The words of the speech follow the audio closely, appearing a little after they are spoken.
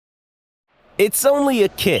It's only a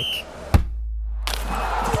kick,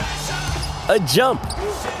 a jump,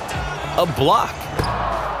 a block.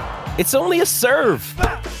 It's only a serve.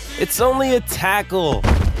 It's only a tackle,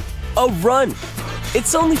 a run.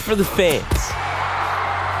 It's only for the fans.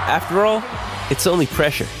 After all, it's only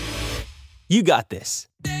pressure. You got this.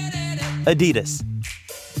 Adidas.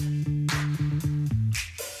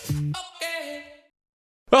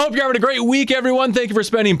 I hope you're having a great week, everyone. Thank you for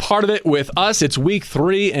spending part of it with us. It's week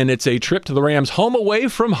 3, and it's a trip to the Rams' home away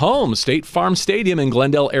from home, State Farm Stadium in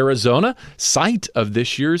Glendale, Arizona, site of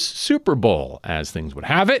this year's Super Bowl, as things would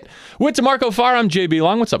have it. With DeMarco Farr, I'm JB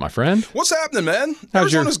Long. What's up, my friend? What's happening, man?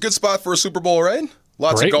 Arizona's a good spot for a Super Bowl, right?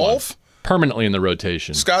 Lots of golf. One. Permanently in the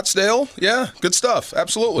rotation. Scottsdale, yeah, good stuff.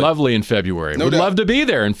 Absolutely. Lovely in February. Would love to be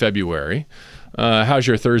there in February. How's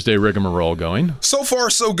your Thursday rigmarole going? So far,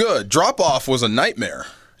 so good. Drop-off was a nightmare.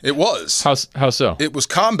 It was. How so? It was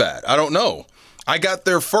combat. I don't know. I got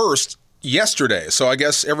there first yesterday, so I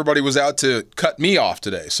guess everybody was out to cut me off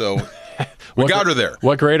today. So we got her there.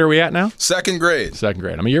 What grade are we at now? Second grade. Second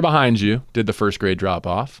grade. I'm a year behind you. Did the first grade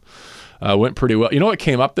drop-off. Went pretty well. You know what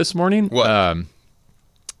came up this morning? What?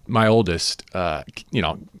 My oldest, I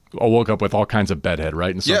woke up with all kinds of bedhead,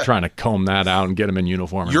 right? And so I'm trying to comb that out and get him in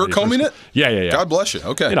uniform. You're combing it? Yeah. God bless you.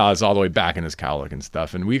 Okay. It's all the way back in his cowlick and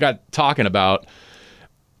stuff. And we got talking about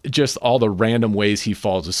just all the random ways he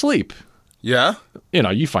falls asleep. Yeah?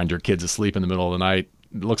 You find your kids asleep in the middle of the night.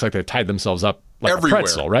 It looks like they've tied themselves up like everywhere. A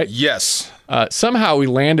pretzel, right? Yes. Somehow we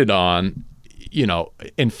landed on,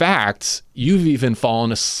 in fact, you've even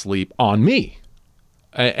fallen asleep on me.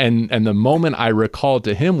 And the moment I recalled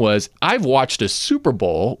to him was, I've watched a Super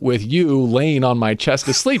Bowl with you laying on my chest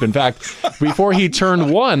asleep. In fact, before he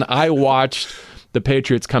turned 1, I watched the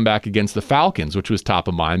Patriots come back against the Falcons, which was top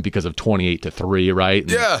of mind because of 28-3, right?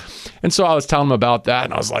 And so I was telling him about that,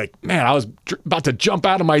 and I was like, man, I was about to jump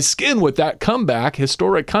out of my skin with that comeback,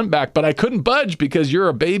 historic comeback, but I couldn't budge because you're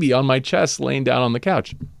a baby on my chest laying down on the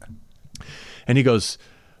couch. And he goes,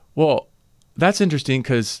 well, that's interesting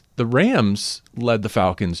because the Rams led the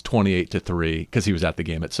Falcons 28-3 because he was at the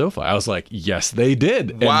game at SoFi. I was like, yes, they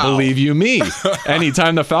did. Wow. And believe you me,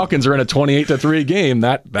 anytime the Falcons are in a 28-3 game,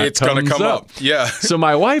 that it's going to come up. Yeah. So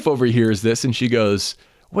my wife overhears this and she goes,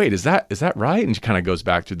 wait, is that right? And she kind of goes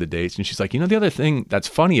back through the dates and she's like, the other thing that's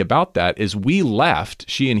funny about that is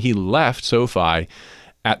she and he left SoFi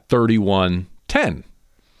at 31-10.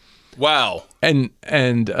 Wow.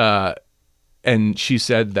 And she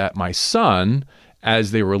said that my son,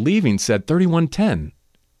 as they were leaving, said 31-10.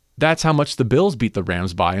 That's how much the Bills beat the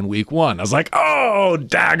Rams by in week 1. I was like, oh,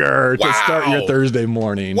 dagger, to start your Thursday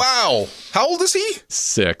morning. Wow. How old is he?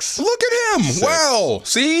 6. Look at him. 6. Wow.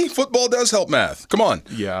 See, football does help math. Come on.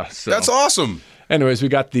 Yeah. That's awesome. Anyways, we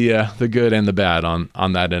got the good and the bad on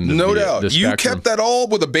that end of no doubt. The you kept that all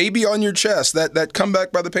with a baby on your chest. That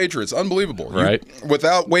comeback by the Patriots. Unbelievable. Right.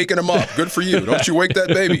 Without waking him up. Good for you. Don't you wake that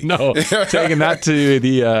baby. No. Taking that to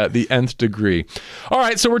the nth degree. All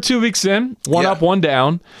right, so we're 2 weeks in. One up, one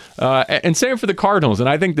down. And same for the Cardinals. And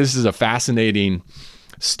I think this is a fascinating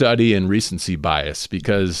study in recency bias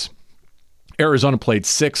because Arizona played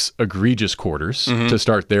 6 egregious quarters to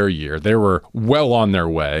start their year. They were well on their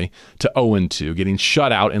way to 0-2, getting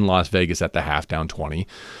shut out in Las Vegas at the half, down 20.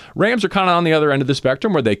 Rams are kind of on the other end of the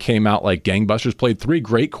spectrum where they came out like gangbusters, played 3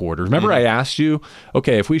 great quarters. Remember I asked you,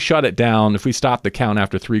 okay, if we shut it down, if we stopped the count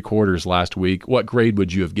after 3 quarters last week, what grade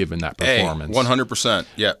would you have given that performance? 100%,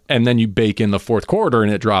 yeah. And then you bake in the 4th quarter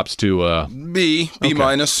and it drops to B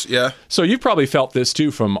minus, yeah. So you've probably felt this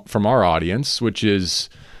too from our audience, which is,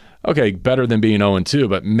 okay, better than being 0-2,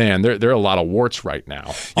 but man, there are a lot of warts right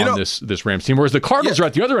now on this Rams team. Whereas the Cardinals are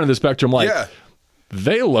at the other end of the spectrum,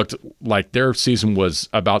 they looked like their season was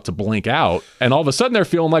about to blink out, and all of a sudden they're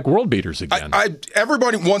feeling like world beaters again.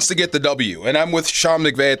 Everybody wants to get the W, and I'm with Sean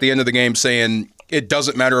McVay at the end of the game saying it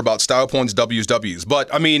doesn't matter about style points, W's.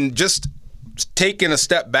 But, I mean, just taking a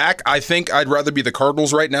step back, I think I'd rather be the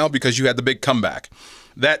Cardinals right now because you had the big comeback.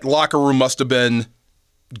 That locker room must have been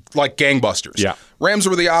like gangbusters. Yeah. Rams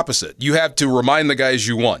were the opposite. You have to remind the guys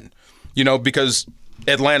you won, because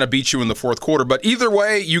Atlanta beat you in the 4th quarter. But either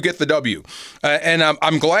way, you get the W. And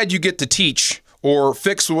I'm glad you get to teach or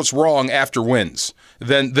fix what's wrong after wins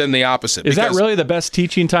than the opposite. Is that really the best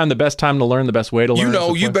teaching time, the best time to learn, the best way to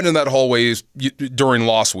learn? You've been in that hallway during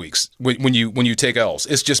loss weeks when you take L's.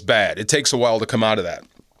 It's just bad. It takes a while to come out of that.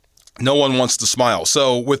 No one wants to smile.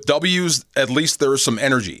 So with W's, at least there's some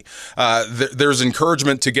energy. There's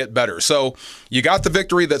encouragement to get better. So you got the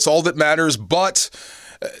victory. That's all that matters. But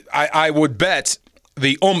I would bet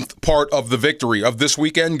the oomph part of the victory of this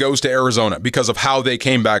weekend goes to Arizona because of how they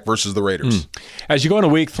came back versus the Raiders. As you go into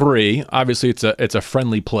week 3, obviously it's a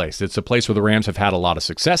friendly place. It's a place where the Rams have had a lot of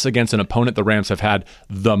success against an opponent the Rams have had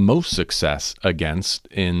the most success against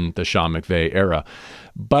in the Sean McVay era.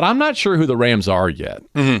 But I'm not sure who the Rams are yet.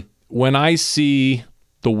 When I see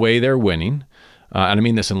the way they're winning, and I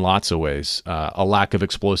mean this in lots of ways, a lack of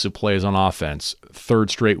explosive plays on offense. Third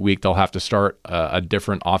straight week, they'll have to start a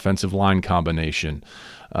different offensive line combination.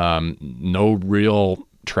 No real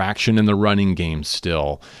traction in the running game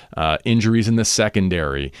still. Injuries in the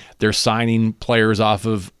secondary. They're signing players off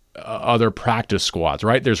of other practice squads,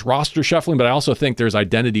 right? There's roster shuffling, but I also think there's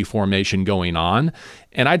identity formation going on.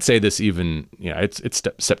 And I'd say this even, it's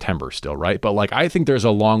September still, right? But I think there's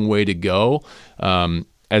a long way to go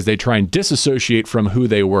as they try and disassociate from who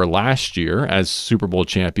they were last year as Super Bowl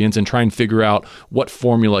champions and try and figure out what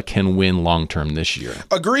formula can win long-term this year.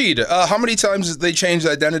 Agreed. How many times did they change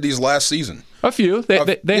identities last season? A few.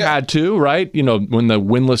 They had to, right? When the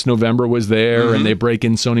winless November was there and they break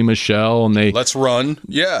in Sony Michel and they... Let's run.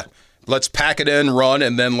 Yeah. Let's pack it in, run,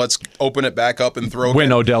 and then let's open it back up and throw it when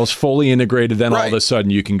in. Odell's fully integrated, then Right. all of a sudden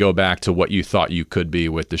you can go back to what you thought you could be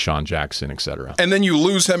with Deshaun Jackson, et cetera. And then you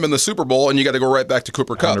lose him in the Super Bowl, and you got to go right back to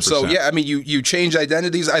Cooper Kupp. 100%. So, you change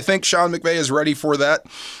identities. I think Sean McVay is ready for that.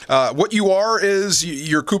 What you are is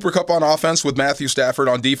you're Cooper Kupp on offense with Matthew Stafford.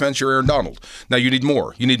 On defense, you're Aaron Donald. Now, you need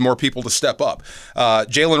more. You need more people to step up.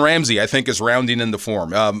 Jalen Ramsey, I think, is rounding into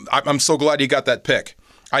form. I'm so glad he got that pick.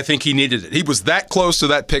 I think he needed it. He was that close to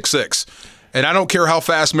that pick 6. And I don't care how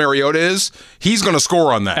fast Mariota is, he's going to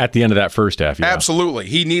score on that. At the end of that first half, yeah. Absolutely.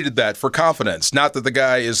 He needed that for confidence. Not that the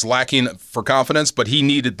guy is lacking for confidence, but he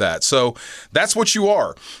needed that. So that's what you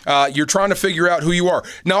are. You're trying to figure out who you are.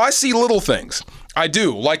 Now, I see little things. I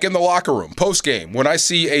do, like in the locker room, post-game, when I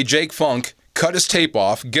see a Jake Funk cut his tape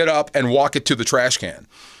off, get up, and walk it to the trash can.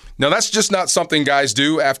 Now, that's just not something guys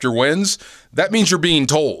do after wins. That means you're being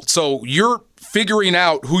told. So you're figuring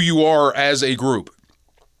out who you are as a group.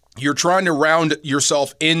 You're trying to round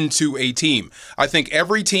yourself into a team. I think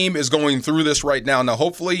every team is going through this right now. Now,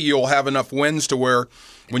 hopefully you'll have enough wins to where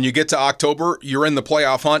when you get to October, you're in the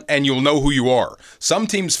playoff hunt and you'll know who you are. Some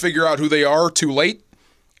teams figure out who they are too late,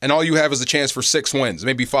 and all you have is a chance for 6 wins,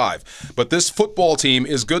 maybe 5. But this football team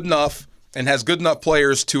is good enough and has good enough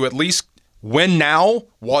players to at least win now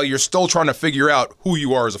while you're still trying to figure out who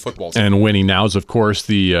you are as a football team. And winning now is, of course,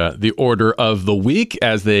 the order of the week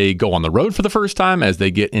as they go on the road for the first time, as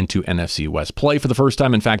they get into NFC West play for the first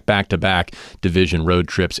time. In fact, back-to-back division road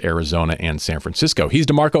trips, Arizona and San Francisco. He's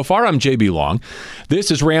DeMarco Farr. I'm JB Long.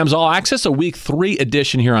 This is Rams All Access, a Week 3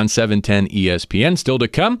 edition here on 710 ESPN. Still to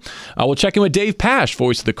come, we'll check in with Dave Pasch,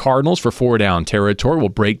 voice of the Cardinals for 4 Down Territory. We'll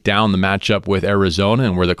break down the matchup with Arizona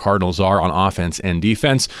and where the Cardinals are on offense and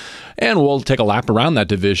defense. And we'll take a lap around that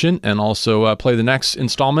division and also play the next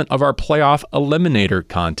installment of our playoff eliminator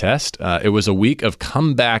contest. It was a week of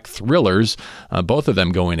comeback thrillers, both of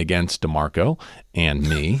them going against DeMarco and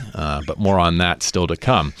me, but more on that still to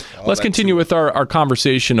come. Let's continue with our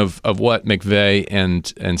conversation of what McVay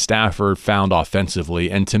and Stafford found offensively.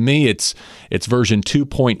 And to me, it's version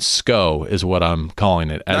 2.SCO is what I'm calling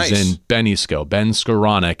it, as Nice. in Benny SCO, Ben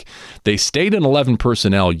Skoranek. They stayed in 11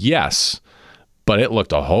 personnel, yes, but it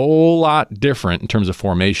looked a whole lot different in terms of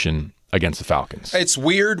formation against the Falcons. It's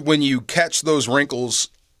weird when you catch those wrinkles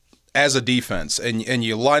as a defense and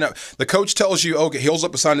you line up. The coach tells you, okay, he holds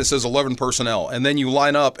up a sign that says 11 personnel, and then you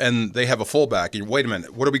line up and they have a fullback. And wait a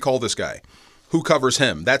minute, what do we call this guy? Who covers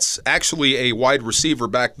him? That's actually a wide receiver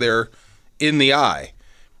back there in the eye.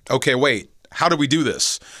 Okay, wait, how do we do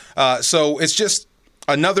this? So it's just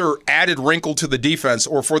another added wrinkle to the defense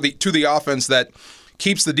or to the offense that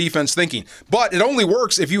keeps the defense thinking. But it only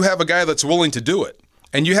works if you have a guy that's willing to do it.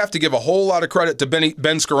 And you have to give a whole lot of credit to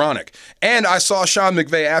Ben Skoranek. And I saw Sean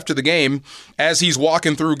McVay after the game, as he's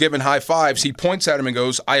walking through giving high fives, he points at him and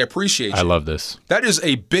goes, I appreciate you. I love this. That is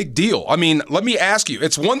a big deal. I mean, let me ask you,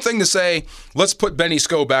 it's one thing to say, let's put Benny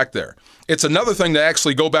SCO back there. It's another thing to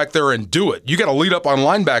actually go back there and do it. You got to lead up on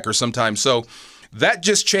linebackers sometimes. So that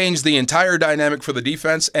just changed the entire dynamic for the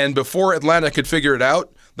defense. And before Atlanta could figure it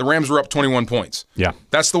out, the Rams were up 21 points. Yeah.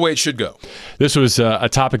 That's the way it should go. This was a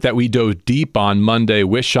topic that we dove deep on Monday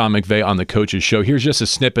with Sean McVay on the Coaches Show. Here's just a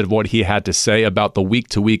snippet of what he had to say about the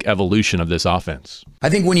week-to-week evolution of this offense. I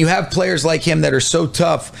think when you have players like him that are so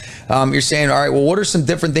tough, you're saying, all right, well, what are some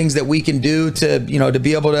different things that we can do to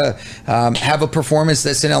be able to have a performance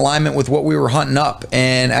that's in alignment with what we were hunting up?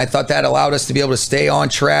 And I thought that allowed us to be able to stay on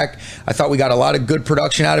track. I thought we got a lot of of good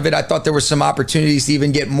production out of it. I thought there were some opportunities to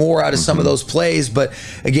even get more out of some of those plays. But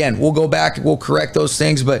again, we'll go back, we'll correct those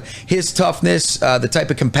things. But his toughness, the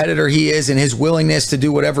type of competitor he is, and his willingness to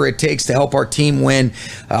do whatever it takes to help our team win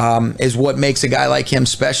is what makes a guy like him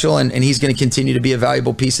special. And he's going to continue to be a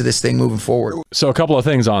valuable piece of this thing moving forward. So a couple of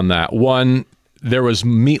things on that. One, there was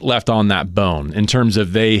meat left on that bone in terms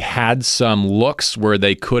of they had some looks where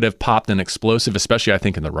they could have popped an explosive, especially I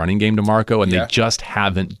think in the running game, DeMarco, and they just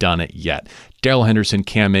haven't done it yet. Darrell Henderson,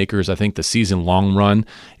 Cam Akers, I think the season long run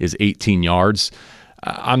is 18 yards.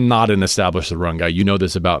 I'm not an established run guy. You know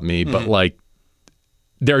this about me, but like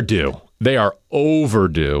they're due. They are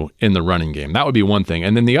overdue in the running game. That would be one thing.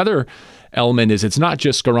 And then the other element is it's not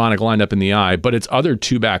just Skoranek lined up in the eye, but it's other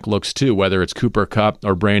two-back looks too, whether it's Cooper Kupp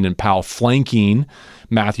or Brandon Powell flanking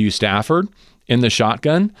Matthew Stafford in the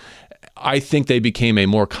shotgun. I think they became a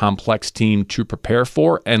more complex team to prepare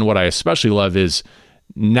for, and what I especially love is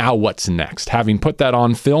now what's next? Having put that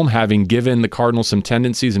on film, having given the Cardinals some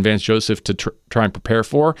tendencies and Vance Joseph to try and prepare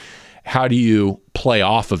for, how do you play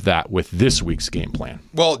off of that with this week's game plan?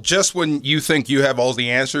 Well, just when you think you have all the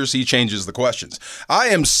answers, he changes the questions. I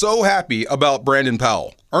am so happy about Brandon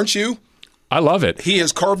Powell. Aren't you? I love it. He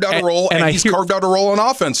has carved out a role, and he's carved out a role on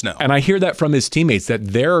offense now. And I hear that from his teammates, that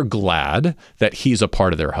they're glad that he's a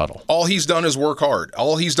part of their huddle. All he's done is work hard.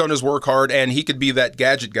 And he could be that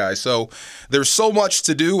gadget guy. So there's so much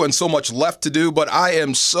to do and so much left to do, but I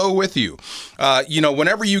am so with you.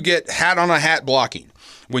 Whenever you get hat-on-a-hat blocking,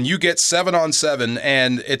 when you get 7-on-7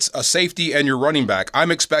 and it's a safety and you're running back,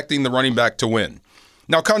 I'm expecting the running back to win.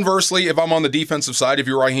 Now, conversely, if I'm on the defensive side, if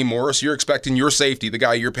you're Raheem Morris, you're expecting your safety, the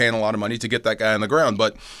guy you're paying a lot of money to get that guy on the ground.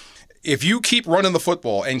 But if you keep running the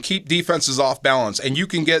football and keep defenses off balance and you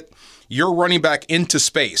can get your running back into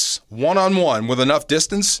space, one-on-one with enough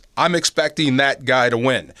distance, I'm expecting that guy to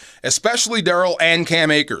win, especially Darrell and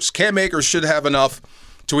Cam Akers. Cam Akers should have enough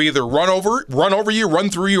to either run over you, run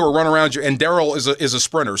through you, or run around you. And Darrell is a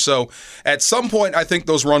sprinter. So at some point, I think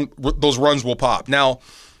those runs will pop. Now,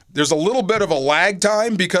 there's a little bit of a lag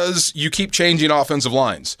time because you keep changing offensive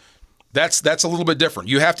lines. That's a little bit different.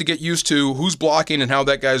 You have to get used to who's blocking and how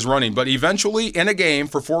that guy's running. But eventually, in a game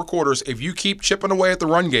for 4 quarters, if you keep chipping away at the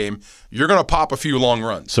run game, you're going to pop a few long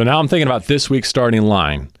runs. So now I'm thinking about this week's starting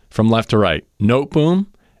line from left to right. Noteboom,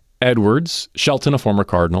 Edwards, Shelton, a former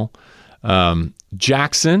Cardinal,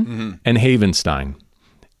 Jackson, and Havenstein.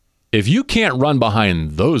 If you can't run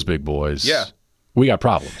behind those big boys, we got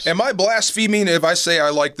problems. Am I blaspheming if I say I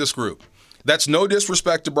like this group? That's no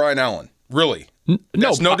disrespect to Brian Allen. Really.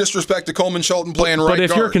 That's no disrespect to Coleman Shelton playing right guard. But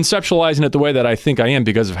if you're conceptualizing it the way that I think I am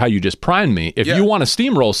because of how you just primed me, if you want to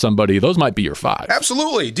steamroll somebody, those might be your 5.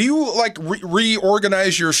 Absolutely. Do you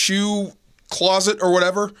reorganize your shoe closet or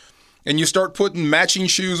whatever? And you start putting matching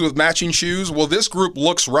shoes with matching shoes? Well, this group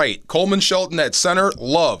looks right. Coleman Shelton at center,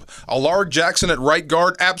 love. Allard Jackson at right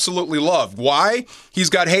guard, absolutely love. Why? He's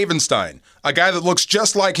got Havenstein, a guy that looks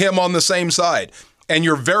just like him on the same side. And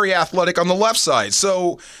you're very athletic on the left side.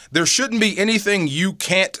 So there shouldn't be anything you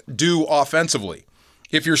can't do offensively.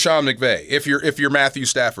 If you're Sean McVay, if you're Matthew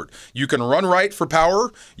Stafford, you can run right for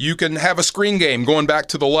power. You can have a screen game going back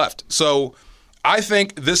to the left. So I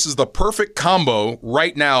think this is the perfect combo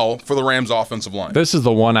right now for the Rams offensive line. This is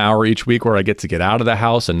the 1 hour each week where I get to get out of the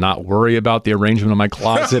house and not worry about the arrangement of my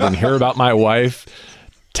closet and hear about my wife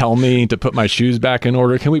tell me to put my shoes back in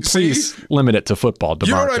order. Can we please limit it to football, DeMarco?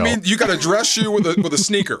 You know what I mean? You got a dress shoe with a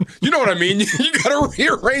sneaker. You know what I mean? You got to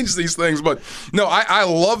rearrange these things. But no, I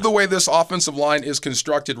love the way this offensive line is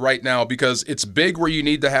constructed right now because it's big where you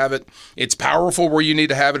need to have it. It's powerful where you need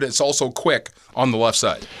to have it. It's also quick on the left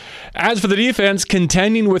side. As for the defense,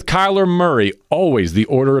 contending with Kyler Murray, always the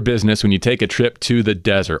order of business when you take a trip to the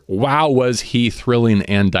desert. Wow, was he thrilling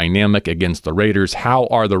and dynamic against the Raiders. How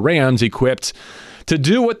are the Rams equipped to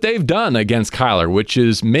do what they've done against Kyler, which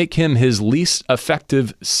is make him his least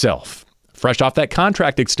effective self? Fresh off that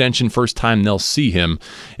contract extension, first time they'll see him,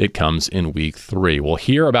 it comes in week 3. We'll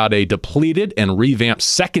hear about a depleted and revamped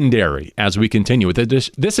secondary as we continue with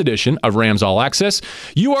this edition of Rams All Access.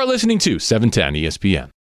 You are listening to 710 ESPN.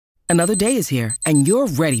 Another day is here, and you're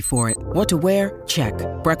ready for it. What to wear? Check.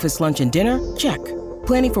 Breakfast, lunch, and dinner? Check.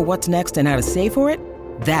 Planning for what's next and how to save for it?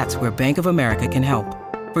 That's where Bank of America can help.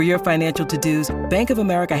 For your financial to-dos, Bank of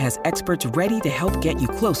America has experts ready to help get you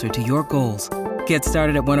closer to your goals. Get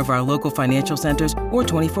started at one of our local financial centers or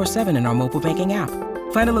 24/7 in our mobile banking app.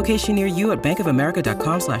 Find a location near you at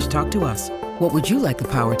bankofamerica.com/talktous. What would you like the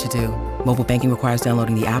power to do? Mobile banking requires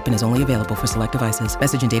downloading the app and is only available for select devices.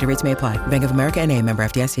 Message and data rates may apply. Bank of America NA, member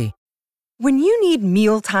FDIC. When you need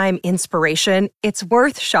mealtime inspiration, it's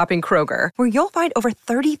worth shopping Kroger, where you'll find over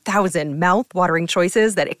 30,000 mouth-watering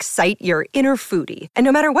choices that excite your inner foodie. And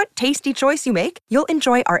no matter what tasty choice you make, you'll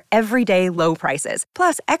enjoy our everyday low prices,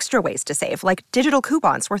 plus extra ways to save, like digital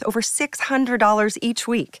coupons worth over $600 each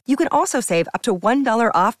week. You can also save up to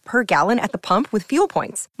 $1 off per gallon at the pump with fuel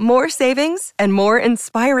points. More savings and more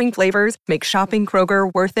inspiring flavors make shopping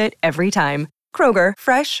Kroger worth it every time. Kroger,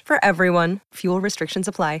 fresh for everyone. Fuel restrictions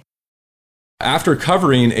apply. After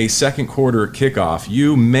covering a second quarter kickoff,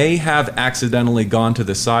 you may have accidentally gone to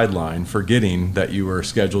the sideline forgetting that you were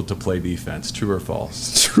scheduled to play defense. True or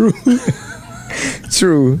false? True.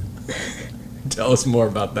 True. Tell us more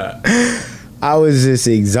about that. I was just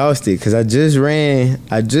exhausted because I just ran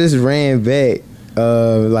back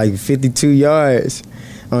like 52 yards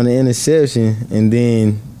on the interception, and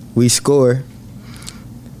then we score.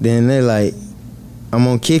 Then they're like, I'm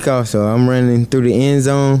on kickoff, so I'm running through the end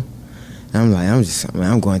zone. I'm like,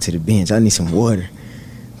 I'm going to the bench. I need some water.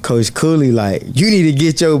 Coach Cooley like, you need to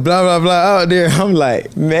get your blah, blah, blah out there. I'm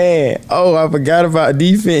like, man, I forgot about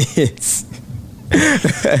defense.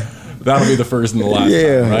 That'll be the first and the last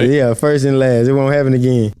time, right? Yeah, first and last. It won't happen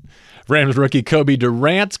again. Rams rookie Cobie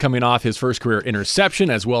Durant coming off his first career interception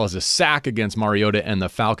as well as a sack against Mariota and the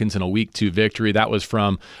Falcons in a Week 2 victory. That was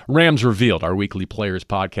from Rams Revealed, our weekly players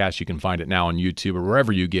podcast. You can find it now on YouTube or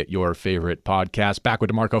wherever you get your favorite podcast. Back with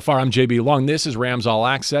DeMarco Farr, I'm JB Long. This is Rams All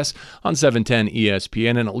Access on 710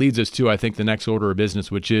 ESPN, and it leads us to, I think, the next order of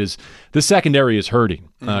business, which is the secondary is hurting.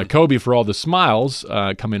 Cobie, for all the smiles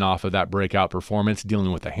coming off of that breakout performance,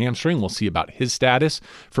 dealing with a hamstring. We'll see about his status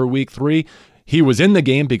for Week 3. He was in the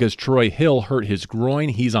game because Troy Hill hurt his groin.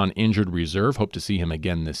 He's on injured reserve. Hope to see him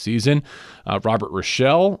again this season. Robert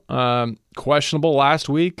Rochelle, questionable last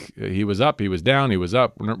week. He was up, he was down, he was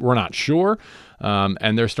up. We're not sure.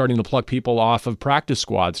 And they're starting to pluck people off of practice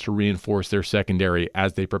squads to reinforce their secondary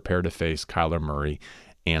as they prepare to face Kyler Murray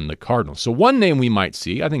and the Cardinals. So one name we might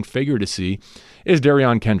see, I think figure to see, is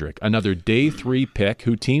Derion Kendrick, another day 3 pick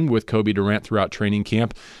who teamed with Cobie Durant throughout training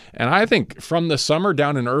camp. And I think from the summer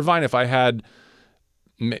down in Irvine, if I had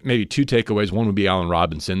maybe 2 takeaways, one would be Allen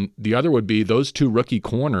Robinson. The other would be those 2 rookie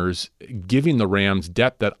corners giving the Rams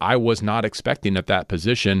depth that I was not expecting at that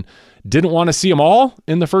position. Didn't want to see them all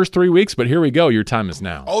in the first 3 weeks, but here we go. Your time is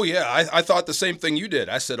now. Oh, yeah. I thought the same thing you did.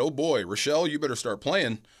 I said, oh, boy, Rochelle, you better start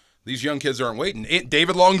playing. These young kids aren't waiting.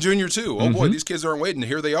 David Long Jr., too. Oh, boy, these kids aren't waiting.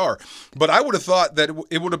 Here they are. But I would have thought that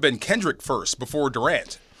it would have been Kendrick first before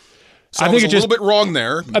Durant. So I think it's a little bit wrong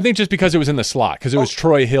there. I think just because it was in the slot, because it was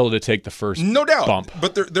Troy Hill to take the first no doubt bump.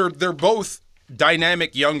 But they're both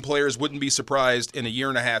dynamic young players. Wouldn't be surprised in a year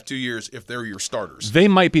and a half, 2 years, if they're your starters. They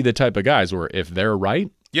might be the type of guys where if they're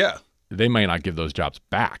right, yeah, they may not give those jobs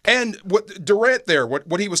back. And what Durant there,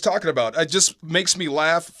 what he was talking about, it just makes me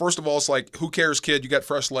laugh. First of all, it's like, who cares, kid? You got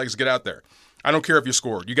fresh legs, get out there. I don't care if you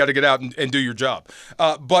scored. You got to get out and do your job.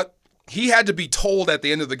 But he had to be told at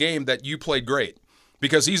the end of the game that you played great,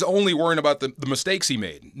 because he's only worrying about the mistakes he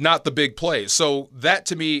made, not the big plays. So that,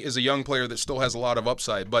 to me, is a young player that still has a lot of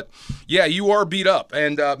upside. But, yeah, you are beat up,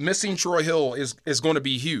 and missing Troy Hill is going to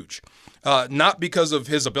be huge. Not because of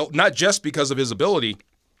his ability, not just because of his ability,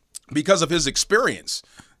 because of his experience.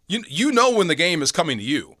 You know when the game is coming to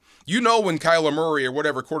you. You know when Kyler Murray or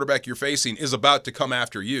whatever quarterback you're facing is about to come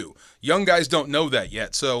after you. Young guys don't know that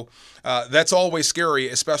yet. So that's always scary,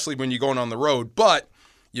 especially when you're going on the road. But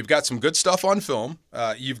you've got some good stuff on film.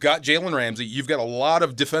 You've got Jalen Ramsey. You've got a lot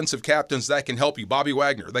of defensive captains that can help you. Bobby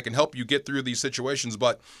Wagner, that can help you get through these situations.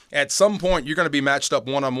 But at some point, you're going to be matched up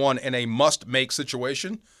one-on-one in a must-make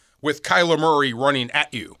situation with Kyler Murray running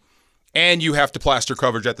at you. And you have to plaster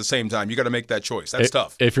coverage at the same time. You got to make that choice. That's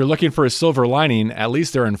tough. If you're looking for a silver lining, at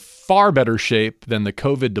least they're in far better shape than the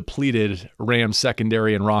COVID-depleted Rams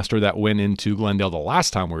secondary and roster that went into Glendale the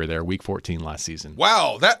last time we were there, Week 14 last season.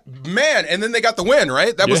 Wow, and then they got the win,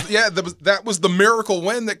 right? That was the miracle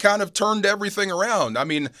win that kind of turned everything around. I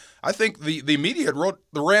mean, I think the media wrote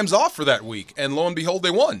the Rams off for that week, and lo and behold,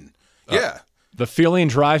 they won. Yeah. The feeling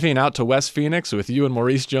driving out to West Phoenix with you and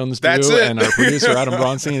Maurice Jones-Drew and our producer Adam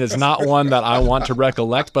Bronstein is not one that I want to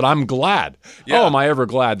recollect, but I'm glad. Yeah. Oh, am I ever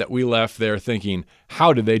glad that we left there thinking,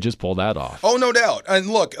 how did they just pull that off? Oh, no doubt. And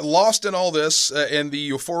look, lost in all this and the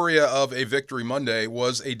euphoria of a victory Monday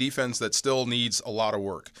was a defense that still needs a lot of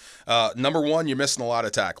work. Number one, you're missing a lot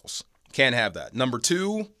of tackles. Can't have that. Number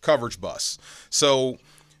two, coverage busts.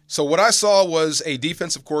 So what I saw was a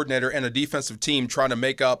defensive coordinator and a defensive team trying to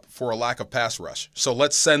make up for a lack of pass rush. So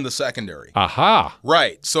let's send the secondary. Aha.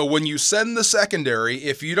 Right. So when you send the secondary,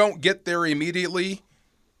 if you don't get there immediately,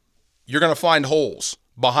 you're going to find holes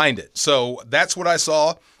behind it. So that's what I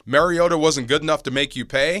saw. Mariota wasn't good enough to make you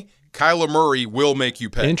pay. Kyler Murray will make you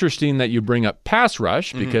pay. Interesting that you bring up pass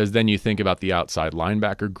rush, because then you think about the outside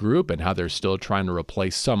linebacker group and how they're still trying to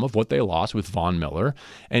replace some of what they lost with Von Miller.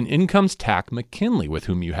 And in comes Takk McKinley, with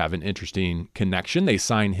whom you have an interesting connection. They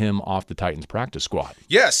signed him off the Titans practice squad.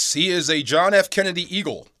 Yes, he is a John F. Kennedy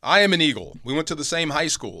Eagle. I am an Eagle. We went to the same high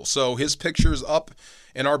school. So his picture's up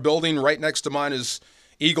in our building. Right next to mine is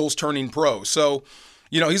Eagles turning pro. So,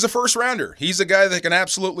 he's a first rounder. He's a guy that can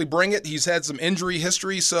absolutely bring it. He's had some injury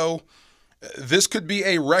history, so this could be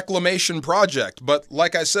a reclamation project. But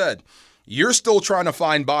like I said, you're still trying to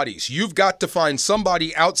find bodies. You've got to find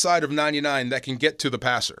somebody outside of 99 that can get to the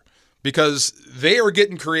passer, because they are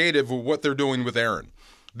getting creative with what they're doing with Aaron.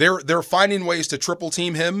 They're finding ways to triple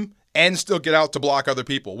team him and still get out to block other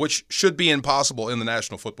people, which should be impossible in the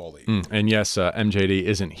National Football League. And yes, MJD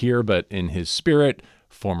isn't here, but in his spirit,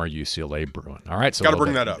 former UCLA Bruin. All right, so got to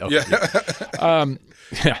bring that up. Okay.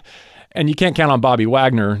 Yeah. And you can't count on Bobby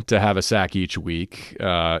Wagner to have a sack each week,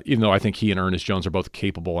 even though I think he and Ernest Jones are both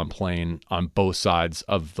capable and playing on both sides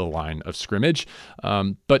of the line of scrimmage.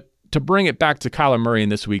 But to bring it back to Kyler Murray in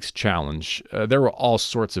this week's challenge, there were all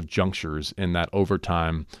sorts of junctures in that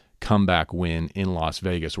overtime comeback win in Las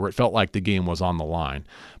Vegas where it felt like the game was on the line.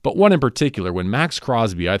 But one in particular, when Max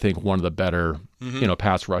Crosby, I think one of the better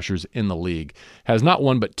pass rushers in the league, has not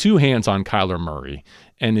one but two hands on Kyler Murray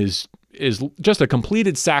and is just a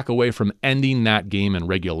completed sack away from ending that game in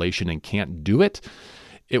regulation and can't do it.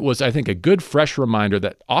 It was, I think, a good fresh reminder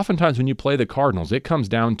that oftentimes when you play the Cardinals, it comes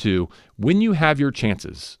down to when you have your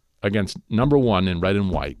chances against number one in red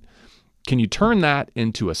and white, can you turn that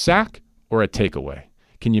into a sack or a takeaway?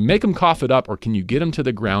 Can you make him cough it up, or can you get him to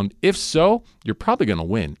the ground? If so, you're probably going to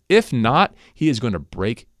win. If not, he is going to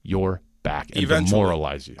break your back and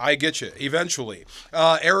demoralize you. I get you. Eventually.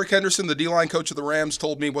 Eric Henderson, the D-line coach of the Rams,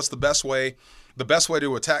 told me what's the best way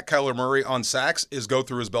to attack Kyler Murray on sacks is go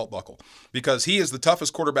through his belt buckle, because he is the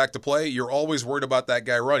toughest quarterback to play. You're always worried about that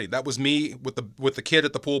guy running. That was me with the kid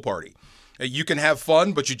at the pool party. You can have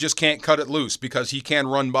fun, but you just can't cut it loose because he can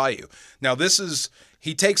run by you. Now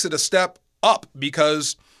he takes it a step up,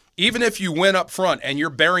 because even if you win up front and you're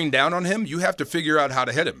bearing down on him, you have to figure out how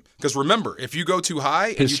to hit him. Because remember, if you go too high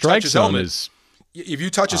and his you strike touch his zone helmet, if you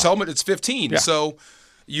touch his helmet, it's 15. Yeah. So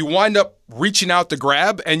you wind up reaching out to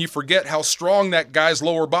grab, and you forget how strong that guy's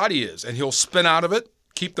lower body is, and he'll spin out of it,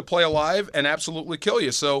 keep the play alive, and absolutely kill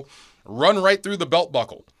you. So run right through the belt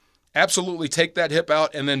buckle. Absolutely take that hip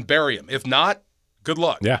out and then bury him. If not, good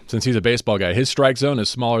luck. Yeah, since he's a baseball guy, his strike zone is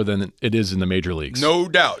smaller than it is in the major leagues. No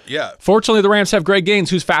doubt, yeah. Fortunately, the Rams have Greg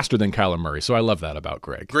Gaines, who's faster than Kyler Murray, so I love that about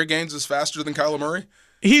Greg. Greg Gaines is faster than Kyler Murray?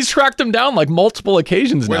 He's tracked him down like multiple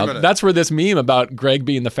occasions Wait now. a minute. That's where this meme about Greg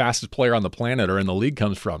being the fastest player on the planet or in the league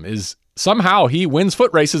comes from, is somehow he wins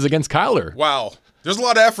foot races against Kyler. Wow. There's a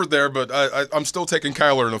lot of effort there, but I'm still taking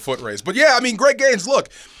Kyler in a foot race. But yeah, I mean, Greg Gaines, look,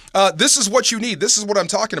 this is what you need. This is what I'm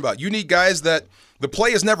talking about. You need guys that the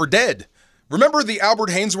play is never dead. Remember the Albert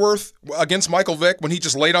Hainsworth against Michael Vick when he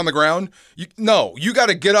just laid on the ground? You got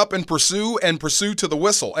to get up and pursue to the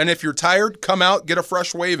whistle. And if you're tired, come out, get a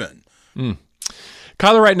fresh wave in.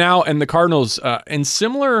 Kyler right now and the Cardinals in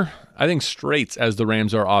similar, I think, straits as the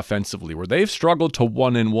Rams are offensively, where they've struggled to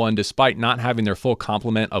 1-1 despite not having their full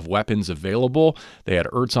complement of weapons available. They had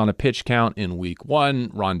Ertz on a pitch count in week 1,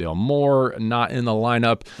 Rondale Moore not in the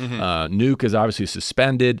lineup. Nuke is obviously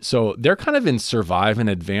suspended. So they're kind of in survive and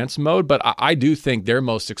advance mode, but I do think their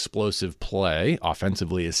most explosive play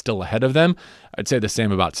offensively is still ahead of them. I'd say the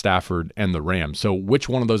same about Stafford and the Rams. So which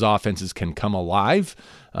one of those offenses can come alive?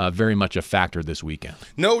 Very much a factor this weekend.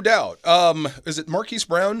 No doubt. Is it Marquise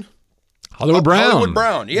Brown? Hollywood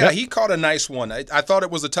Brown. Yeah, yep. He caught a nice one. I thought it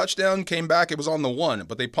was a touchdown, came back, it was on the 1,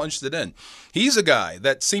 but they punched it in. He's a guy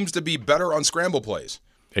that seems to be better on scramble plays.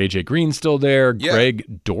 AJ Green's still there. Yeah.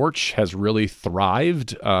 Greg Dortch has really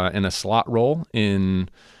thrived in a slot role in,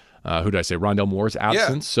 Rondale Moore's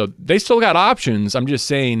absence. Yeah. So they still got options. I'm just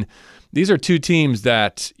saying these are two teams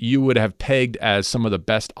that you would have pegged as some of the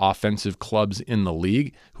best offensive clubs in the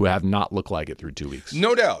league who have not looked like it through 2 weeks.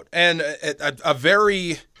 No doubt. And a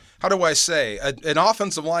very, how do I say, an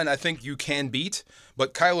offensive line I think you can beat,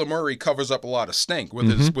 but Kyler Murray covers up a lot of stink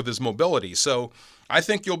with his mobility. So I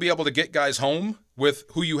think you'll be able to get guys home with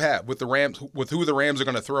who you have, with the Rams, with who the Rams are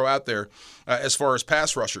going to throw out there as far as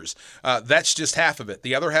pass rushers. That's just half of it.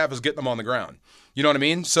 The other half is getting them on the ground. You know what I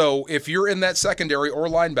mean? So if you're in that secondary or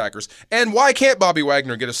linebackers, and why can't Bobby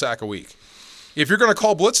Wagner get a sack a week? If you're going to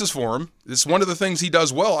call blitzes for him, it's one of the things he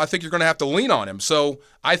does well. I think you're going to have to lean on him. So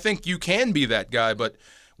I think you can be that guy, but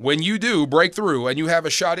when you do break through and you have a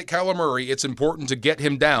shot at Kyler Murray, it's important to get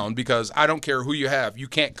him down because I don't care who you have, you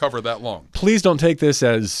can't cover that long. Please don't take this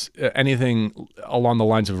as anything along the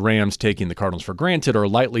lines of Rams taking the Cardinals for granted or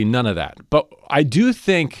lightly, none of that. But I do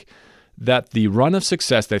think that the run of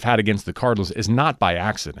success they've had against the Cardinals is not by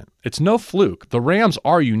accident. It's no fluke. The Rams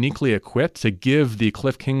are uniquely equipped to give the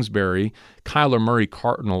Cliff Kingsbury, Kyler Murray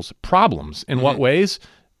Cardinals problems. In what ways?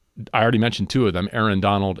 I already mentioned two of them, Aaron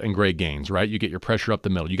Donald and Greg Gaines, right? You get your pressure up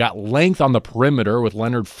the middle. You got length on the perimeter with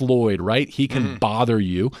Leonard Floyd, right? He can bother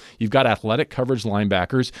you. You've got athletic coverage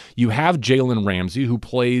linebackers. You have Jalen Ramsey, who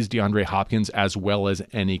plays DeAndre Hopkins as well as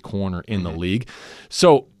any corner in the league.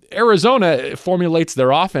 So Arizona formulates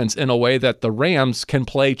their offense in a way that the Rams can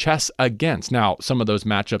play chess against. Now, some of those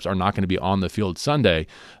matchups are not going to be on the field Sunday,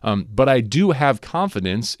 but I do have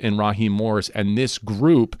confidence in Raheem Morris and this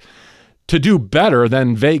group to do better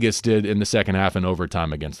than Vegas did in the second half and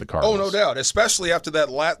overtime against the Cardinals. Oh, no doubt, especially after that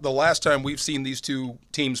the last time we've seen these two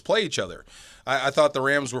teams play each other. I thought the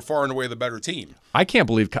Rams were far and away the better team.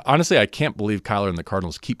 Honestly, I can't believe Kyler and the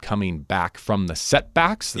Cardinals keep coming back from the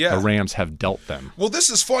setbacks that the Rams have dealt them. Well, this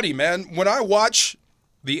is funny, man. When I watch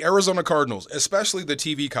the Arizona Cardinals, especially the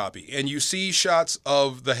TV copy, and you see shots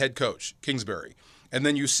of the head coach, Kingsbury, and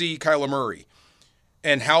then you see Kyler Murray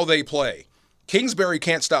and how they play, Kingsbury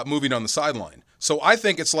can't stop moving on the sideline. So I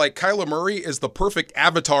think it's like Kyler Murray is the perfect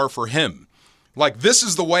avatar for him. Like, this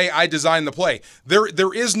is the way I design the play.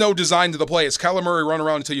 There is no design to the play. It's Kyler Murray run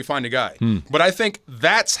around until you find a guy. But I think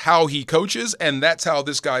that's how he coaches, and that's how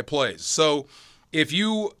this guy plays. So if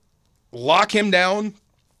you lock him down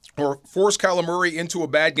or force Kyler Murray into a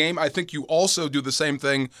bad game, I think you also do the same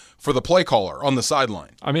thing for the play caller on the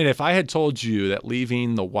sideline. I mean, if I had told you that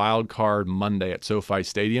leaving the wild card Monday at SoFi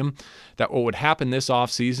Stadium, that what would happen this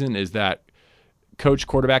offseason is that coach,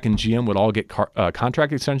 quarterback, and GM would all get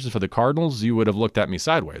contract extensions for the Cardinals, you would have looked at me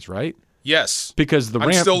sideways, right? Yes. Because the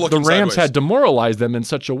Rams had demoralized them in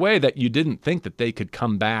such a way that you didn't think that they could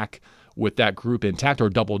come back with that group intact or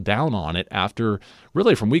double down on it after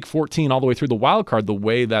really from week 14 all the way through the wild card, the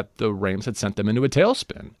way that the Rams had sent them into a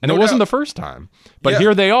tailspin. And it wasn't the first time. But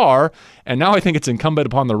here they are, and now I think it's incumbent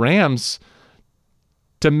upon the Rams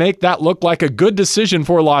to make that look like a good decision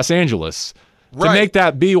for Los Angeles. To make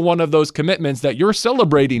that be one of those commitments that you're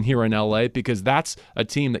celebrating here in LA, because that's a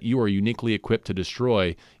team that you are uniquely equipped to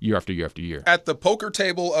destroy year after year after year. At the poker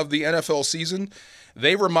table of the NFL season,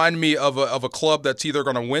 they remind me of a club that's either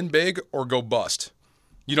going to win big or go bust.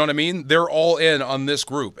 You know what I mean? They're all in on this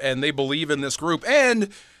group, and they believe in this group. And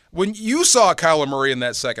when you saw Kyler Murray in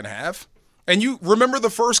that second half, and you remember the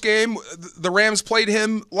first game, the Rams played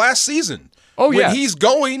him last season. Oh, yeah. When he's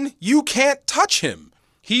going, you can't touch him.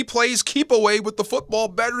 He plays keep away with the football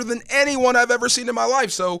better than anyone I've ever seen in my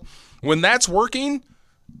life. So when that's working,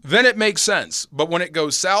 then it makes sense. But when it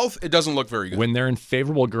goes south, it doesn't look very good. When they're in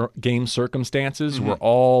favorable game circumstances where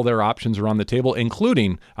all their options are on the table,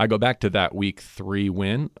 including, I go back to that week 3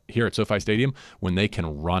 win here at SoFi Stadium, when they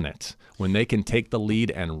can run it, when they can take the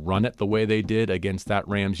lead and run it the way they did against that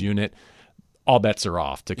Rams unit, all bets are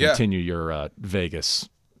off to continue your Vegas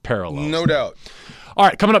parallels. No doubt. All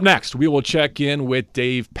right, coming up next, we will check in with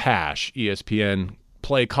Dave Pasch, ESPN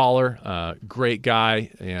play caller, great guy,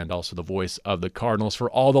 and also the voice of the Cardinals for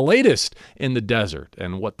all the latest in the desert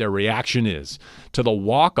and what their reaction is to the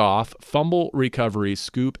walk-off, fumble recovery,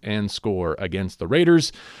 scoop, and score against the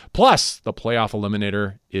Raiders. Plus, the playoff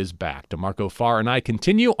eliminator is back. DeMarco Farr and I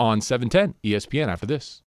continue on 710 ESPN after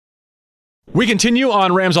this. We continue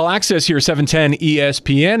on Rams All Access here, 710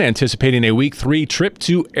 ESPN, anticipating a Week 3 trip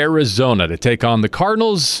to Arizona to take on the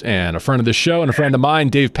Cardinals. And a friend of the show and a friend of mine,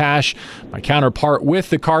 Dave Pasch, my counterpart with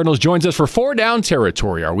the Cardinals, joins us for 4 Down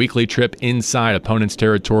Territory, our weekly trip inside opponents'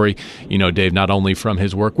 territory. You know Dave not only from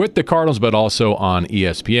his work with the Cardinals, but also on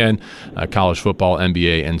ESPN, college football,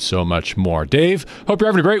 NBA, and so much more. Dave, hope you're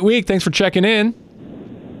having a great week. Thanks for checking in.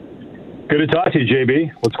 Good to talk to you,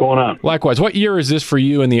 JB. What's going on? Likewise. What year is this for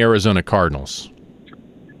you and the Arizona Cardinals?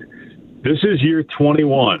 This is year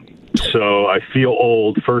 21, so I feel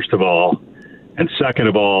old, first of all. And second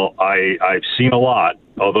of all, I've seen a lot,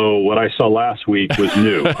 although what I saw last week was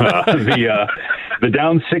new. The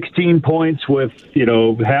down 16 points with,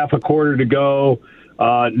 half a quarter to go,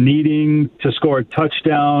 needing to score a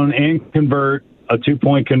touchdown and convert a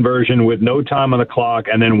 2-point conversion with no time on the clock,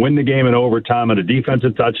 and then win the game in overtime on a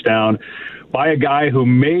defensive touchdown by a guy who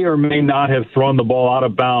may or may not have thrown the ball out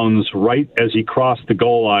of bounds right as he crossed the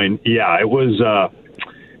goal line. Yeah, it was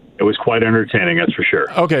quite entertaining, that's for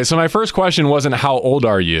sure. Okay, so my first question wasn't how old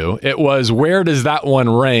are you? It was where does that one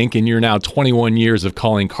rank in your now 21 years of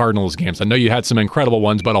calling Cardinals games? I know you had some incredible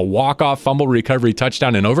ones, but a walk-off fumble recovery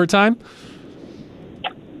touchdown in overtime?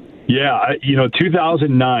 Yeah,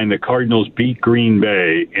 2009, the Cardinals beat Green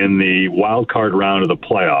Bay in the wild card round of the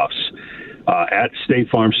playoffs at State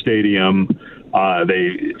Farm Stadium.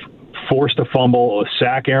 They forced a fumble,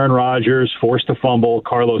 sack Aaron Rodgers, forced a fumble.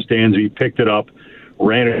 Carlos Dansby picked it up,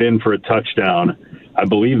 ran it in for a touchdown. I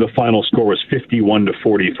believe the final score was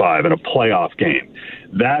 51-45 in a playoff game.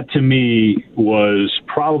 That, to me, was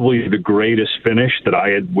probably the greatest finish that I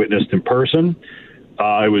had witnessed in person.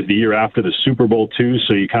 It was the year after the Super Bowl, too,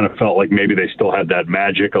 so you kind of felt like maybe they still had that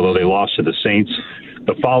magic, although they lost to the Saints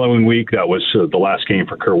the following week. That was the last game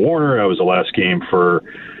for Kurt Warner. That was the last game for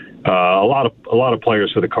a lot of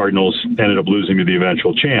players for the Cardinals. Ended up losing to the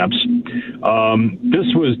eventual champs. This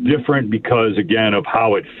was different because, again, of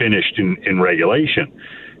how it finished in regulation.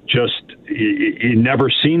 Just you never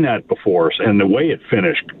seen that before, and the way it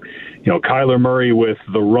finished. Kyler Murray with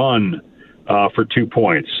the run for 2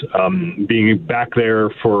 points, being back there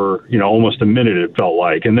for almost a minute, it felt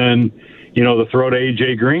like, and then the throw to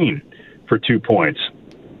AJ Green for 2 points.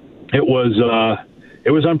 It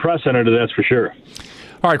was unprecedented, that's for sure.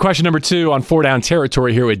 All right, question number 2 on 4 Down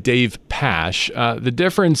Territory here with Dave Pash. The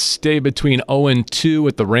difference, Dave, between 0-2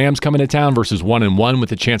 with the Rams coming to town versus 1-1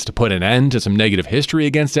 with a chance to put an end to some negative history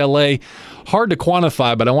against LA. Hard to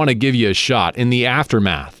quantify, but I want to give you a shot. In the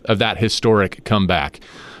aftermath of that historic comeback,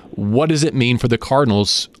 what does it mean for the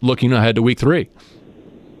Cardinals looking ahead to Week 3?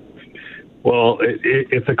 Well,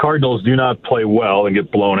 if the Cardinals do not play well and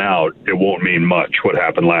get blown out, it won't mean much what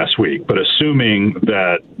happened last week. But assuming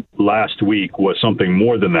that last week was something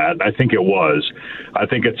more than that, and I think it was, I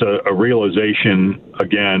think it's a realization,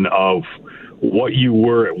 again, of what you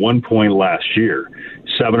were at one point last year.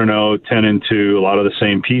 7-0, 10-2, a lot of the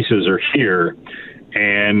same pieces are here.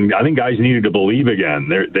 And I think guys needed to believe again.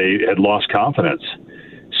 They had lost confidence.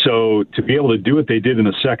 So to be able to do what they did in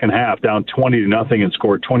the second half, down 20-0 and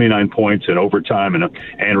score 29 points in overtime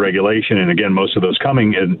and regulation, and again, most of those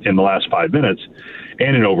coming in the last 5 minutes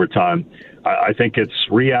and in overtime, I think it's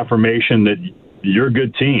reaffirmation that you're a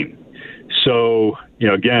good team. So,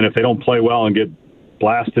 again, if they don't play well and get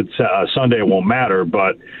blasted Sunday, it won't matter,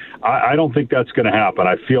 but I don't think that's going to happen.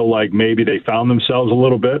 I feel like maybe they found themselves a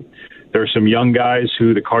little bit. There are some young guys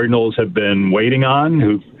who the Cardinals have been waiting on,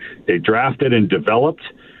 who they drafted and developed,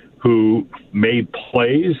 who made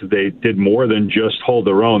plays. They did more than just hold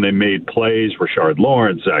their own. They made plays. Rashard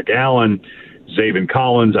Lawrence, Zach Allen, Zaven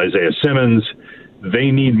Collins, Isaiah Simmons.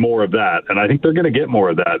 They need more of that, and I think they're going to get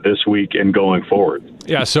more of that this week and going forward.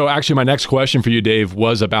 Yeah, so actually my next question for you, Dave,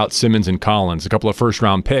 was about Simmons and Collins, a couple of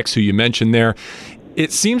first-round picks who you mentioned there.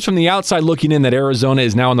 It seems from the outside looking in that Arizona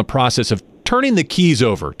is now in the process of turning the keys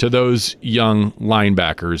over to those young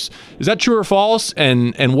linebackers. Is that true or false?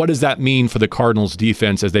 And what does that mean for the Cardinals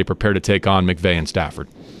defense as they prepare to take on McVay and Stafford?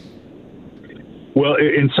 Well,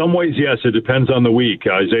 in some ways, yes. It depends on the week.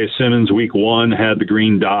 Isaiah Simmons, week 1, had the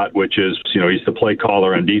green dot, which is, he's the play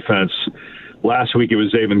caller on defense. Last week it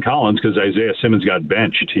was Zaven Collins because Isaiah Simmons got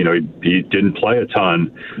benched. He didn't play a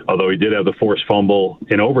ton, although he did have the forced fumble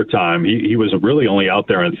in overtime. He was really only out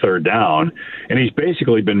there in third down, and he's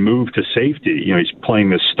basically been moved to safety. He's playing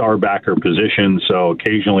this star backer position, so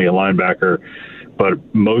occasionally a linebacker, but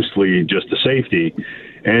mostly just a safety.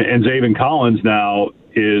 And Zaven Collins now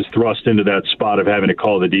is thrust into that spot of having to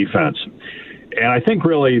call the defense. And I think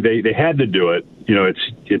really they had to do it.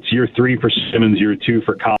 It's year 3 for Simmons, year 2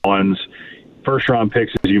 for Collins. First-round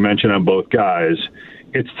picks, as you mentioned, on both guys.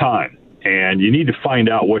 It's time, and you need to find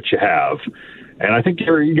out what you have. And I think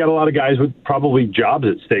you got a lot of guys with probably jobs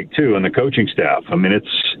at stake, too, and the coaching staff. I mean,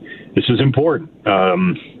 this is important.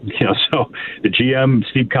 So the GM,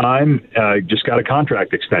 Steve Keim, just got a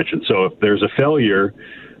contract extension. So if there's a failure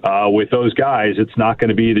with those guys, it's not going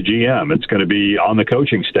to be the GM. It's going to be on the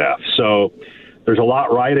coaching staff. So there's a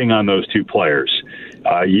lot riding on those two players.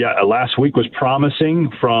 Last week was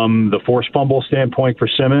promising from the forced fumble standpoint for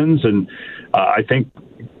Simmons, and I think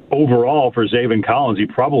overall for Zaven Collins, he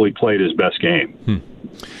probably played his best game.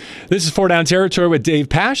 This is 4 Down Territory with Dave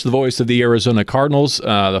Pash, the voice of the Arizona Cardinals.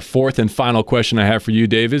 The fourth and final question I have for you,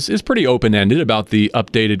 Dave, is pretty open-ended about the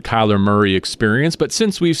updated Kyler Murray experience. But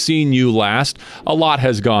since we've seen you last, a lot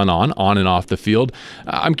has gone on and off the field.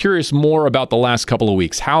 I'm curious more about the last couple of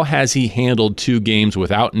weeks. How has he handled 2 games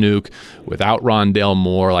without Nuke, without Rondale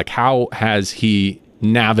Moore? Like, how has he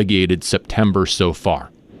navigated September so far?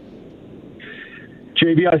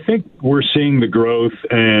 JB, I think we're seeing the growth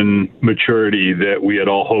and maturity that we had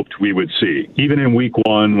all hoped we would see. Even in week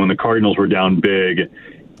 1, when the Cardinals were down big,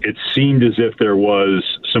 it seemed as if there was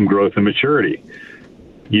some growth and maturity.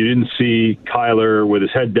 You didn't see Kyler with his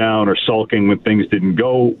head down or sulking when things didn't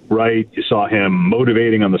go right. You saw him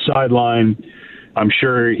motivating on the sideline. I'm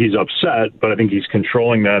sure he's upset, but I think he's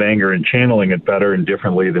controlling that anger and channeling it better and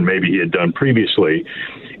differently than maybe he had done previously.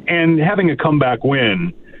 And having a comeback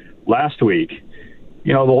win last week,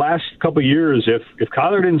 the last couple of years, if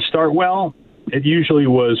Kyler didn't start well, it usually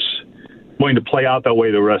was going to play out that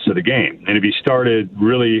way the rest of the game. And if he started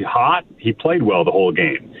really hot, he played well the whole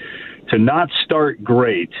game. To not start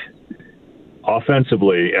great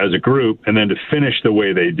offensively as a group and then to finish the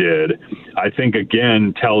way they did, I think,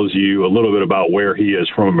 again, tells you a little bit about where he is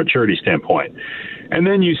from a maturity standpoint. And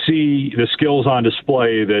then you see the skills on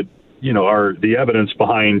display that, are the evidence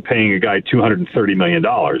behind paying a guy $230 million.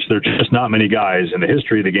 There are just not many guys in the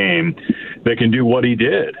history of the game that can do what he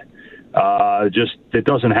did. It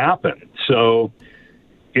doesn't happen. So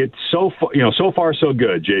it's so far so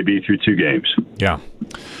good, JB, through 2 games. Yeah.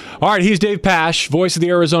 All right, he's Dave Pasch, voice of the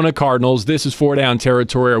Arizona Cardinals. This is 4 Down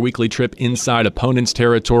Territory, our weekly trip inside opponents'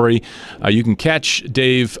 territory. You can catch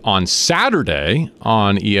Dave on Saturday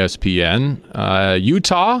on ESPN.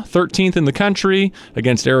 Utah, 13th in the country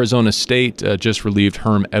against Arizona State, just relieved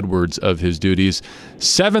Herm Edwards of his duties.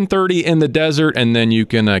 7:30 in the desert, and then you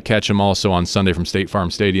can catch him also on Sunday from State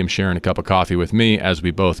Farm Stadium, sharing a cup of coffee with me as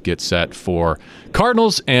we both get set for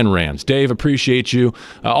Cardinals and Rams. Dave, appreciate you.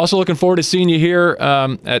 Also looking forward to seeing you here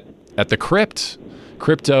at the Crypt,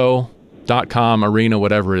 crypto.com arena,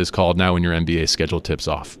 whatever it is called now when your NBA schedule tips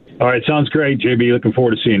off. All right, sounds great, JB. Looking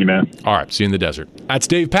forward to seeing you, man. All right, see you in the desert. That's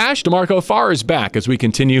Dave Pasch. DeMarco Farr is back as we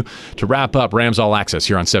continue to wrap up Rams All Access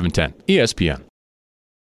here on 710 ESPN.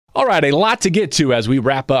 All right, a lot to get to as we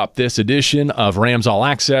wrap up this edition of Rams All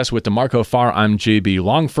Access with DeMarco Farr. I'm JB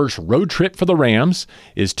Long. First road trip for the Rams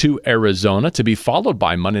is to Arizona, to be followed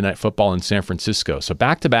by Monday Night Football in San Francisco. So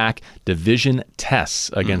back-to-back division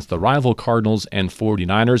tests against the rival Cardinals and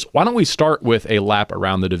 49ers. Why don't we start with a lap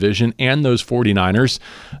around the division and those 49ers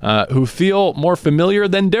who feel more familiar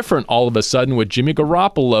than different all of a sudden with Jimmy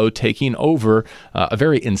Garoppolo taking over, a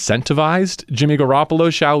very incentivized Jimmy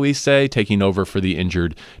Garoppolo, shall we say, taking over for the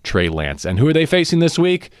injured Trey Lance. And who are they facing this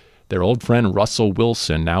week? Their old friend Russell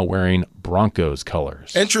Wilson, now wearing Broncos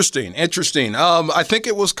colors. Interesting. I think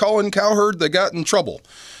it was Colin Cowherd that got in trouble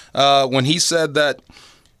when he said that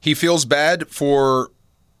he feels bad for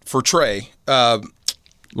Trey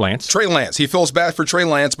Lance. Trey Lance. He feels bad for Trey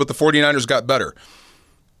Lance, but the 49ers got better.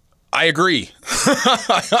 I agree.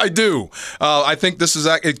 I do. I think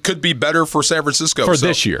it could be better for San Francisco.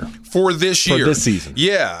 This year. For this season.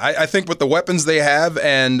 Yeah. I think with the weapons they have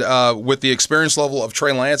and with the experience level of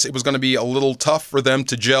Trey Lance, it was going to be a little tough for them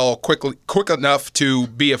to gel quick enough to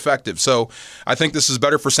be effective. So I think this is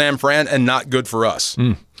better for San Fran and not good for us.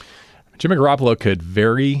 Jimmy Garoppolo could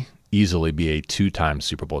very easily be a 2-time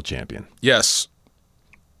Super Bowl champion. Yes.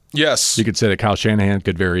 You could say that Kyle Shanahan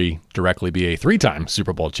could very directly be a 3-time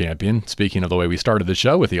Super Bowl champion, speaking of the way we started the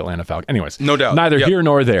show with the Atlanta Falcons. Anyways, no doubt. Neither here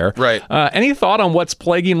nor there. Right. Any thought on what's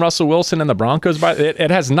plaguing Russell Wilson and the Broncos?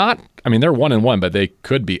 It has not, they're 1-1, but they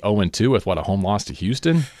could be 0-2 with a home loss to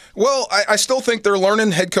Houston? Well, I still think they're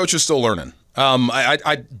learning. Head coach is still learning.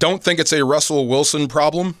 I don't think it's a Russell Wilson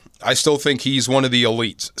problem. I still think he's one of the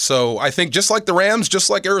elites. So I think just like the Rams,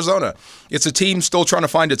 just like Arizona, it's a team still trying to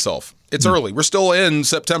find itself. It's early. We're still in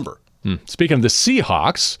September. Speaking of the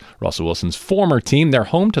Seahawks, Russell Wilson's former team, they're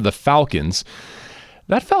home to the Falcons.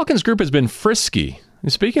 That Falcons group has been frisky.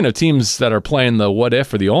 And speaking of teams that are playing the what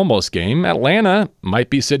if or the almost game, Atlanta might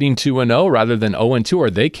be sitting 2-0 rather than 0-2. Are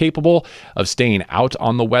they capable of staying out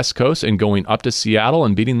on the West Coast and going up to Seattle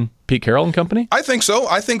and beating Pete Carroll and company? I think so.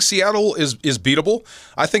 I think Seattle is beatable.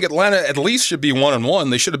 I think Atlanta at least should be 1-1.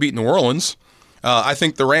 They should have beaten New Orleans. I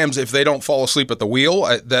think the Rams, if they don't fall asleep at the wheel,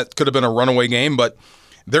 that could have been a runaway game, but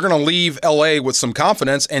they're going to leave L.A. with some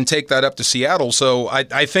confidence and take that up to Seattle. So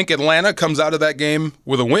I think Atlanta comes out of that game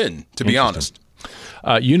with a win, to be honest.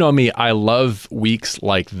 You know me, I love weeks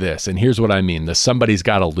like this, and here's what I mean, the somebody's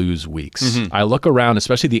got to lose weeks. I look around,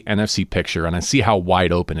 especially the NFC picture, and I see how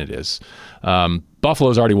wide open it is.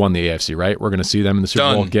 Buffalo's already won the AFC, right? We're going to see them in the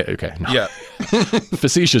Super Bowl. Okay. No. Yeah.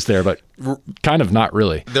 Facetious there, but kind of not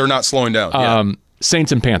really. They're not slowing down.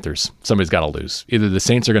 Saints and Panthers, somebody's got to lose. Either the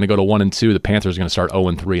Saints are going to go to 1-2, the Panthers are going to start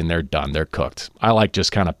 0-3, and they're done. They're cooked. I like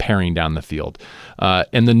just kind of paring down the field.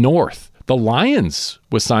 In the North, the Lions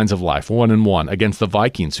with signs of life, 1-1 against the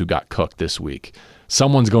Vikings, who got cooked this week.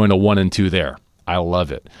 Someone's going to 1-2 there. I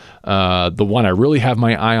love it. The one I really have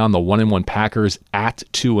my eye on, the 1-1 Packers at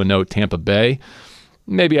 2-0 Tampa Bay.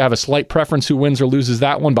 Maybe I have a slight preference who wins or loses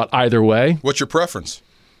that one, but either way. What's your preference?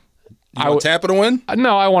 You want Tampa to win?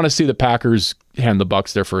 No, I want to see the Packers hand the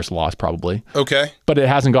Bucs their first loss, probably. Okay. But it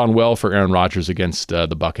hasn't gone well for Aaron Rodgers against the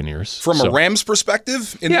Buccaneers. From a Rams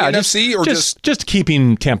perspective in the NFC? Or just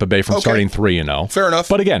keeping Tampa Bay from starting 3-0. Fair enough.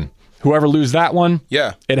 But again, Whoever lose that one,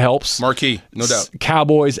 Yeah. it helps. Marquee, no doubt.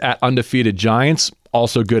 Cowboys at undefeated Giants,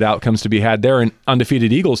 also good outcomes to be had there. And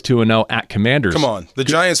undefeated Eagles 2-0 at Commanders. Come on. The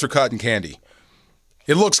Giants are cotton candy.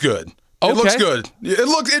 It looks good. It looks good.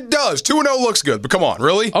 It does. 2-0 looks good. But come on,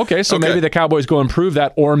 really? Okay, so maybe the Cowboys go improve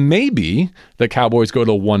that, or maybe the Cowboys go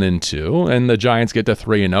to 1-2 and the Giants get to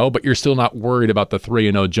 3-0, but you're still not worried about the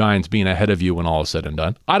 3-0 Giants being ahead of you when all is said and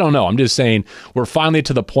done. I don't know. I'm just saying we're finally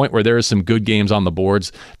to the point where there is some good games on the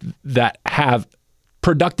boards that have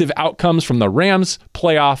productive outcomes from the Rams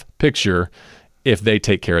playoff picture if they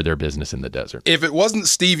take care of their business in the desert. If it wasn't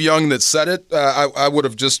Steve Young that said it, I would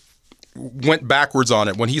have just went backwards on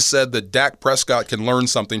it when he said that Dak Prescott can learn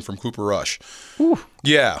something from Cooper Rush. Whew.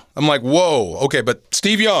 Yeah. I'm like, whoa. Okay, but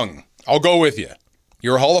Steve Young, I'll go with you.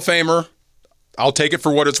 You're a Hall of Famer. I'll take it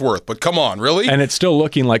for what it's worth. But come on, really? And it's still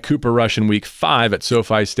looking like Cooper Rush in Week 5 at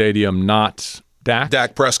SoFi Stadium, not Dak?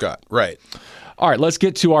 Dak Prescott, right. All right, let's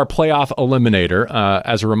get to our playoff eliminator.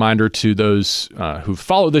 As a reminder to those who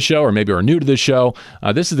follow the show or maybe are new to the show,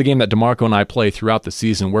 this is the game that DeMarco and I play throughout the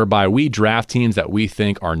season whereby we draft teams that we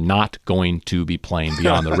think are not going to be playing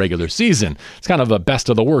beyond the regular season. It's kind of a best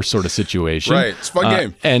of the worst sort of situation. Right, it's a fun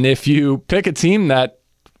game. And if you pick a team that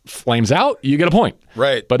flames out, you get a point.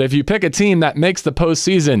 Right. But if you pick a team that makes the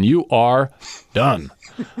postseason, you are done.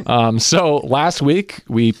 So last week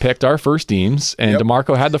we picked our first teams, and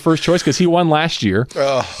DeMarco had the first choice because he won last year.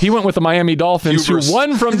 He went with the Miami Dolphins, who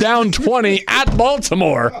won from down 20 at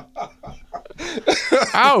Baltimore.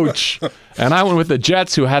 Ouch. And I went with the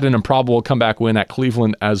Jets, who had an improbable comeback win at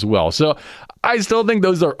Cleveland as well. So I still think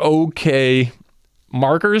those are okay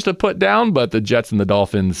markers to put down, but the Jets and the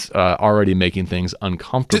Dolphins already making things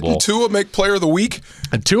uncomfortable. Didn't Tua make Player of the Week?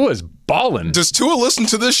 And Tua's balling. Does Tua listen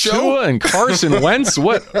to this show? Tua and Carson Wentz.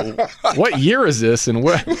 What year is this, and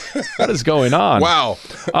what is going on? Wow.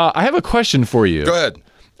 I have a question for you. Go ahead.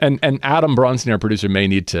 And Adam Bronstein, our producer, may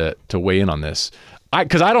need to weigh in on this.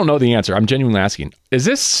 Because I don't know the answer. I'm genuinely asking. Is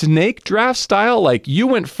this snake draft style? Like, you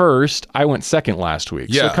went first, I went second last week.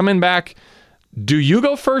 Yeah. So coming back, do you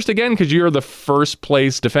go first again because you're the first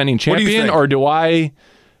place defending champion, or do I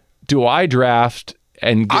draft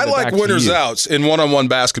and give I it like back to winners you? outs in one-on-one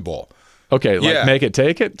basketball. Okay, like make it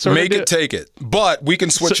take it? Make it take it. But we can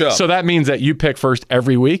switch up. So that means that you pick first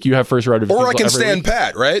every week. You have first right of refusal. Or I can every stand week.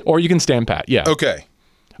 pat, right? Or you can stand pat, yeah. Okay.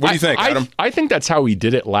 What do you think, Adam? I think that's how we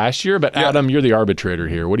did it last year, but Adam, you're the arbitrator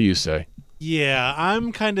here. What do you say? Yeah,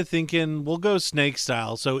 I'm kind of thinking we'll go snake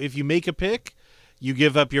style. So if you make a pick, you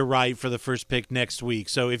give up your right for the first pick next week.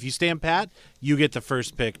 So if you stand pat, you get the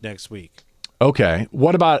first pick next week. Okay.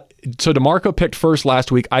 What about – so DeMarco picked first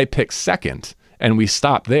last week. I picked second, and we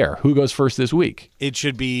stopped there. Who goes first this week? It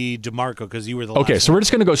should be DeMarco because you were the last Okay, so one. we're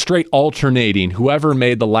just going to go straight alternating. Whoever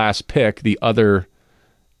made the last pick, the other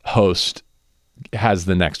host has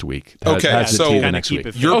the next week. Okay, so next week.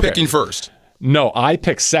 You're picking first. No, I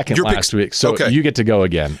picked second last week, so okay. you get to go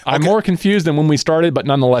again. I'm more confused than when we started, but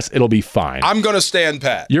nonetheless, it'll be fine. I'm going to stand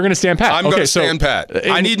pat. You're going to stand pat? I'm going to stand pat.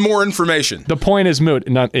 I need more information. The point is moot.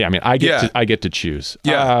 I get to choose.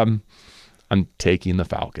 Yeah. I'm taking the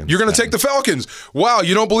Falcons. You're going to take the Falcons. Wow,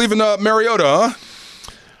 you don't believe in Mariota, huh?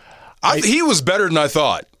 He was better than I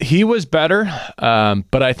thought. He was better,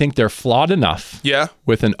 but I think they're flawed enough. Yeah.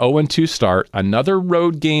 With an 0-2 start, another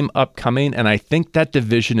road game upcoming, and I think that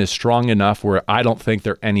division is strong enough where I don't think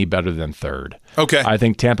they're any better than third. Okay. I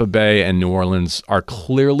think Tampa Bay and New Orleans are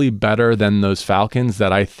clearly better than those Falcons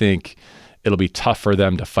that I think it'll be tough for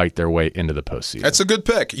them to fight their way into the postseason. That's a good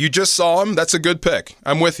pick. You just saw him. That's a good pick.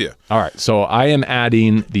 I'm with you. All right, so I am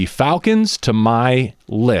adding the Falcons to my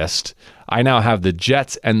list. I now have the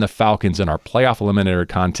Jets and the Falcons in our playoff eliminator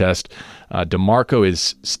contest. DeMarco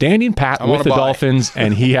is standing pat with the Dolphins,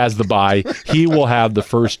 and he has the bye. He will have the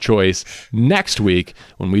first choice next week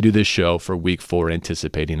when we do this show for Week 4,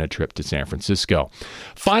 anticipating a trip to San Francisco.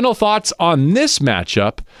 Final thoughts on this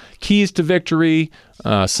matchup, keys to victory,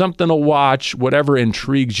 something to watch, whatever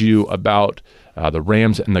intrigues you about the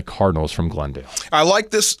Rams and the Cardinals from Glendale. I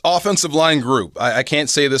like this offensive line group. I can't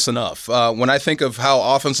say this enough. When I think of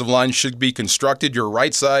how offensive line should be constructed, your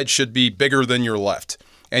right side should be bigger than your left,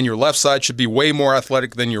 and your left side should be way more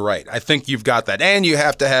athletic than your right. I think you've got that, and you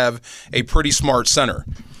have to have a pretty smart center.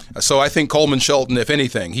 So I think Coleman Shelton, if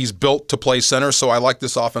anything, he's built to play center, so I like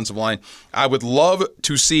this offensive line. I would love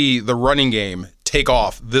to see the running game take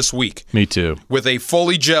off this week. Me too. With a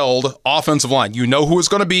fully gelled offensive line. You know who it's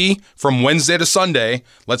going to be from Wednesday to Sunday.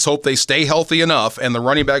 Let's hope they stay healthy enough and the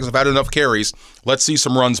running backs have had enough carries. Let's see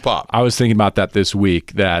some runs pop. I was thinking about that this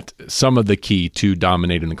week, that some of the key to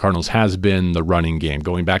dominating the Cardinals has been the running game.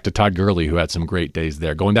 Going back to Todd Gurley, who had some great days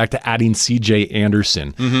there. Going back to adding C.J.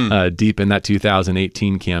 Anderson deep in that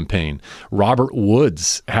 2018 campaign. Robert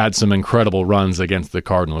Woods had some incredible runs against the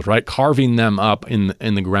Cardinals, right? Carving them up in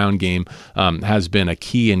the ground game has been a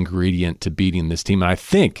key ingredient to beating this team. And I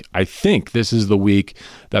think this is the week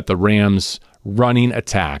that the Rams running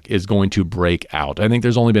attack is going to break out. I think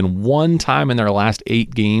there's only been one time in their last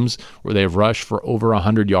 8 games where they've rushed for over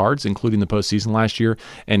 100 yards, including the postseason last year,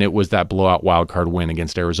 and it was that blowout wildcard win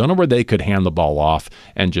against Arizona where they could hand the ball off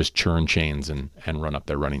and just churn chains and run up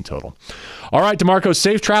their running total. All right, DeMarco,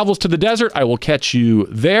 safe travels to the desert. I will catch you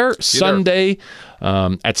there Sunday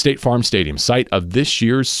at State Farm Stadium, site of this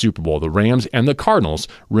year's Super Bowl. The Rams and the Cardinals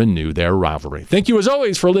renew their rivalry. Thank you, as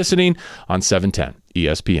always, for listening on 710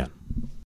 ESPN.